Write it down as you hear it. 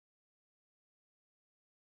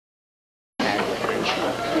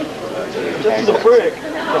This is a brick.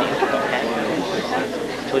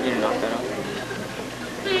 Told you to knock that off.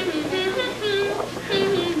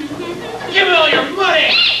 Give me all your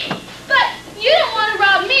money! But you don't want to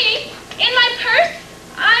rob me. In my purse,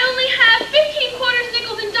 I only have 15 quarters,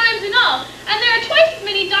 nickels, and dimes in all, and there are twice as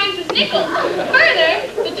many dimes as nickels. Further,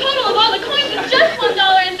 the total of all the coins is just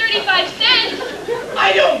 $1.35. I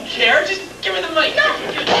don't care. Just give me the money.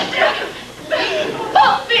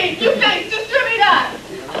 False thief, you face distributor.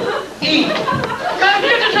 Eat.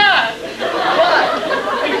 Computer time.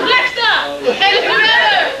 Next up, and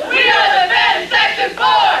together, we are the FanSaxon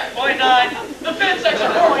 4.9. The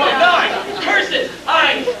FanSaxon 4.9. Curses.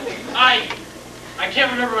 I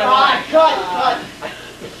can't remember my line.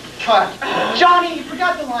 Cut. Johnny, you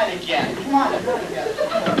forgot the line again. Come on,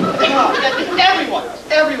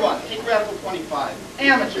 everyone, take radical 25.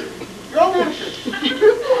 Amateur. You're all amateurs. You're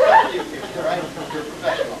right. You're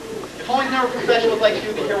professional. If only there were professionals like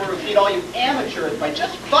you that here would repeat all you amateurs by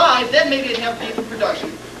just 5, then maybe it'd have decent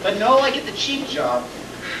production. But no, I get the cheap job.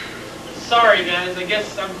 Sorry, guys. I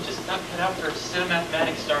guess I'm just not cut out for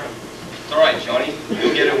cinemathematics stardom. It's alright, Johnny.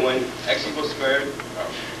 You'll get it when x equals squared.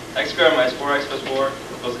 X squared minus 4x plus 4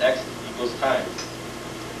 equals x equals time.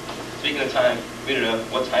 Speaking of time, we don't know.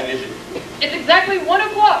 What time is it? It's exactly 1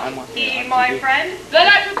 o'clock. My friend. Then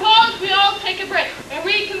I propose we all take a break and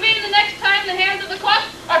reconvene the next time the hands of the clock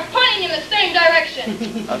are pointing in the same direction.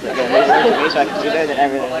 Okay, so I can see there, then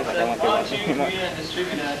everything looks like I want to watch it. And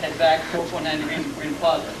distributor head back 4.9 degrees in Green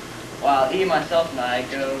Plaza, while E, myself, and I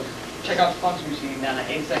go check out the function machine down at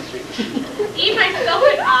 82nd Street. E, myself,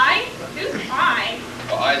 and I? Who's I?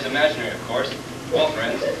 Well, I is imaginary, of course. Well,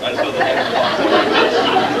 friends, until the hands of the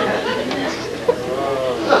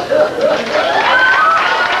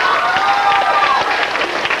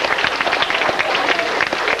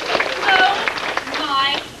Oh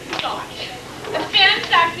my gosh. The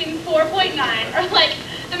FanSaxon 4.9 are like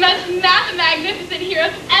the most mathemagnificent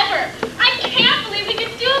heroes ever. I can't believe we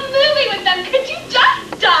could do a movie with them. Could you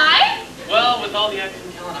just die? Well, with all the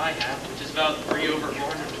acting talent I have, which is about 3 over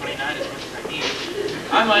 429 as much as I need,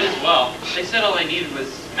 I might as well. They said all I needed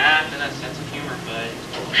was math and a sense of humor, but...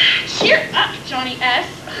 Cheer up, Johnny S.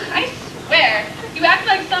 I swear, you act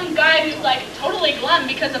like some guy who's like totally glum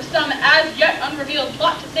because of some as yet unrevealed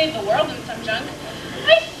plot to save the world and some junk.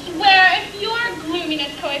 I swear, if your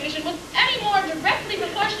gloominess coefficient was any more directly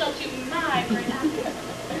proportional to my vernacular.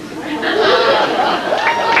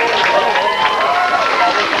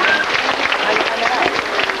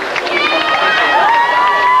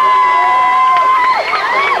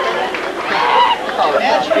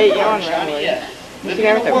 Hey, you're on Johnny, yes. Living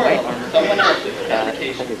in a world, someone else's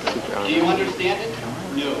education. Do you understand it?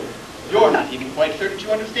 No. You're not even quite certain you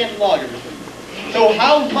understand logarithms. So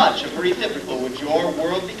how much of a reciprocal would your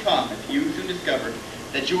world become if you soon discovered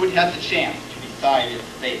that you would have the chance to decide its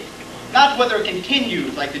fate? Not whether it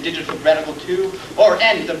continues like the digits of radical 2 or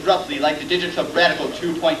ends abruptly like the digits of radical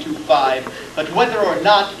 2.25, but whether or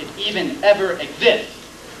not it even ever exists.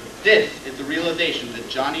 This is the realization that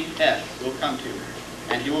Johnny S. will come to,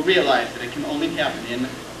 and he will realize that it can only happen in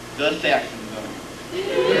the Saxon Zone.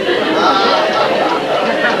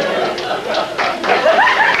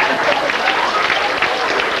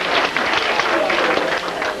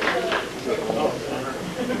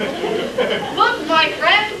 Look, my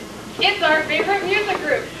friends, it's our favorite music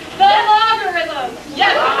group, the Logarithms.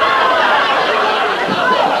 Yes.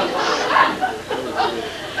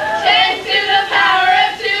 10 to the power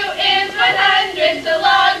of 2 is 100, so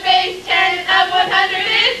log base 10 of 100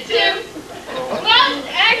 is 2. Most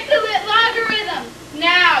excellent logarithm.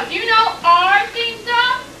 Now, do you know our theme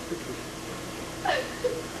song?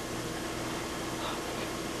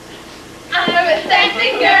 I'm a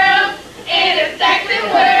Saxon girl in a Saxon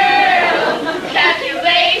world.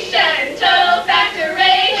 Calculation, total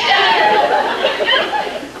factoration.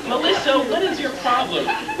 Melissa, what is your problem?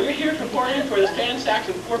 We're here performing for the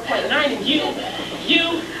FanSaxon 4.9 and you...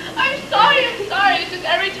 I'm sorry. It's just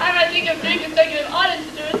every time I think of 3 consecutive odd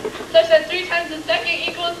integers, such that 3 times the second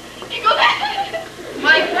equals...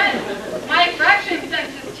 My friend, my fraction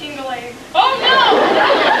sense is tingling. Oh no!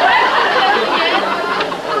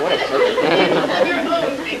 Of your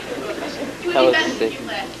own you would invent you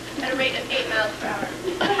left at a rate of 8 miles per hour.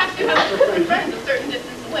 Perhaps you have friends a certain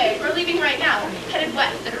distance away who are leaving right now, headed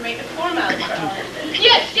west at a rate of 4 miles per hour.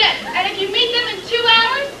 Yes, and if you meet them in 2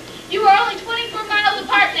 hours, you are only 24 miles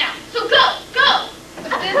apart now. So go!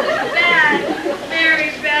 This is bad. Very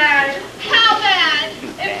bad. How bad?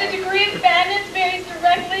 If the degree of badness varies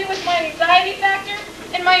directly with my anxiety factor,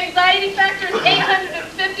 and my anxiety factor is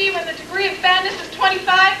 850 when the degree of badness is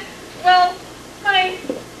 25, well, my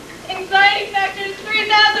anxiety factor is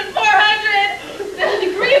 3,400.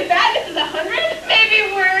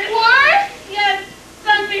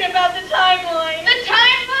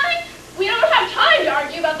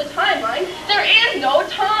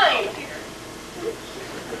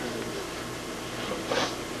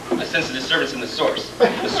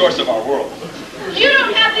 source of our world. You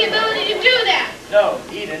don't have the ability to do that. No,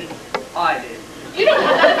 he didn't. I did. You don't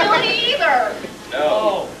have that ability either.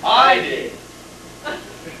 No, I did.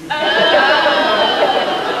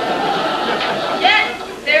 Yes,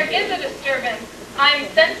 there is a disturbance. I'm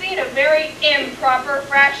sensing a very improper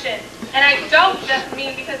fraction. And I don't just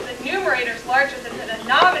mean because the numerator is larger than the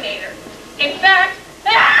denominator. In fact,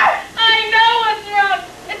 I know what's wrong.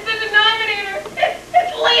 It's the denominator.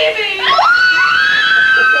 It's leaving.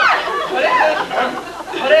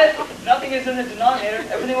 But if nothing is in the denominator,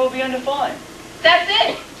 everything will be undefined. That's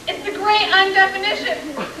it. It's the great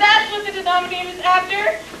undefinition. That's what the denominator's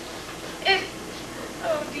after. It's,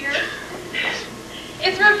 oh dear.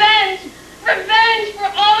 It's revenge. Revenge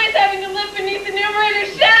for always having to live beneath the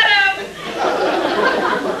numerator's shadow.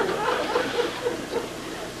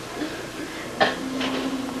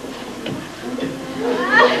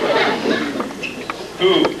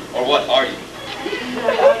 Who or what are you?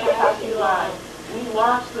 We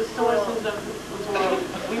watch the sources of this world.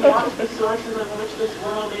 We watch the sources of which this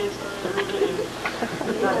world is rooted.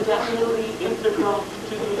 We are definitely integral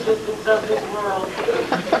to the existence of this world.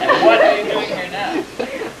 And what are you doing here now?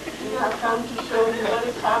 We have come to show you what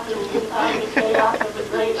is happening behind the chaos of the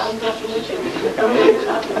great undefinition.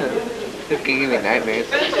 This can give me nightmares.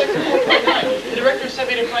 The director sent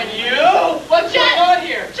me to find you. What's John, going on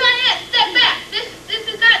here? Johnette, step back. This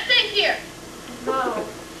is not safe here. No,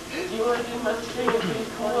 you are demonstrating these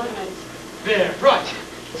coordinates. There, right.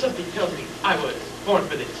 Something tells me I was born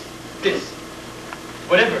for this. This.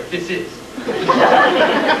 Whatever this is.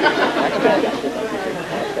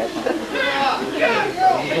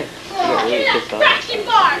 Fraction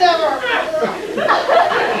bar!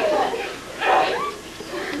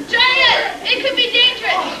 Giant! It could be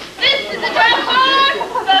dangerous! This is the time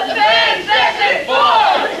for the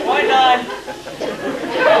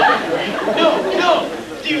FanSaxon4.9! No!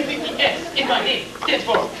 Do you think the S in my name stands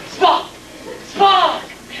for Spock? Spock!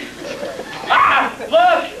 Ah!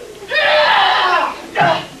 Look!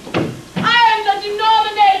 I am the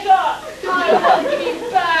denominator! I want to be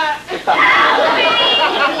back! Help me!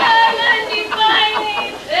 I'm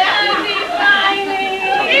undefining!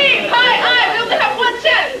 Undefining! Hi! We only have one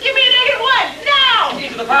chance! Give me a -1! Now! E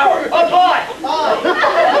to the power of pi!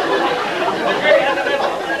 The great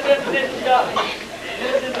undefinition got me.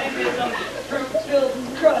 This is easy as some fruit spilled in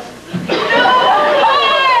the crust. No!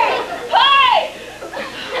 Hi!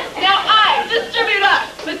 Now I distribute up.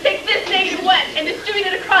 Let's take this -1 and distribute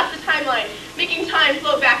it across the timeline, making time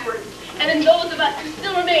flow backwards. And then those of us who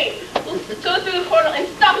still remain will go through the portal and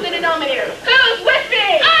stop the denominator. Who's with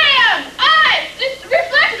me? I am! Just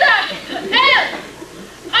reflect that! And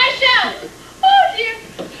I shall! Oh dear!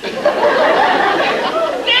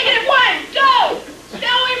 -1, go!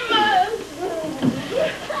 Now we must!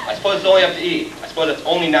 I suppose it's only up to E. I suppose that's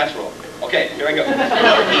only natural. Okay, here I go. No,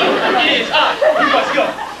 it is I. You must go.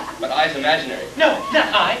 But I is imaginary. No,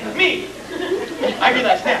 not I. Me. I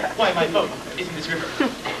realize now why my boat is in this river.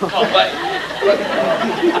 Called But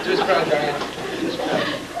Just crown, Giant.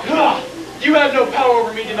 You have no power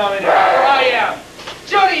over me, denominator, for I am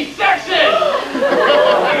Johnny Saxon!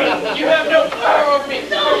 You have no power over me,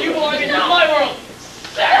 for you belong in my world,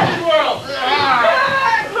 Saxon world!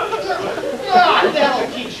 That'll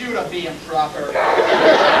teach you to be improper.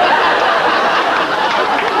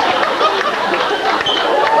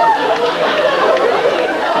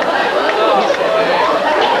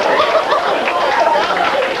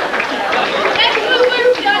 Excellent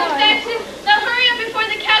work, John Saxon. Now hurry up before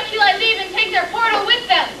the calculi leave and take their portal with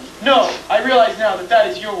them. No, I realize now that that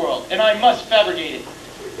is your world, and I must fabricate it,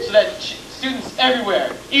 so that students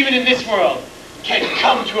everywhere, even in this world, can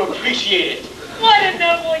come to appreciate it. What a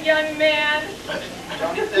noble young man.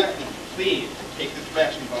 Johnny Saxon, please take this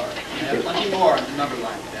fraction bar. I have plenty more on the number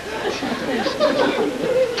line.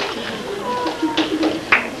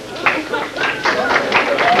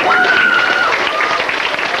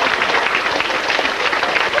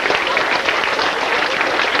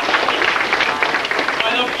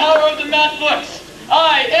 By the power of the math books,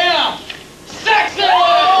 I am Saxon!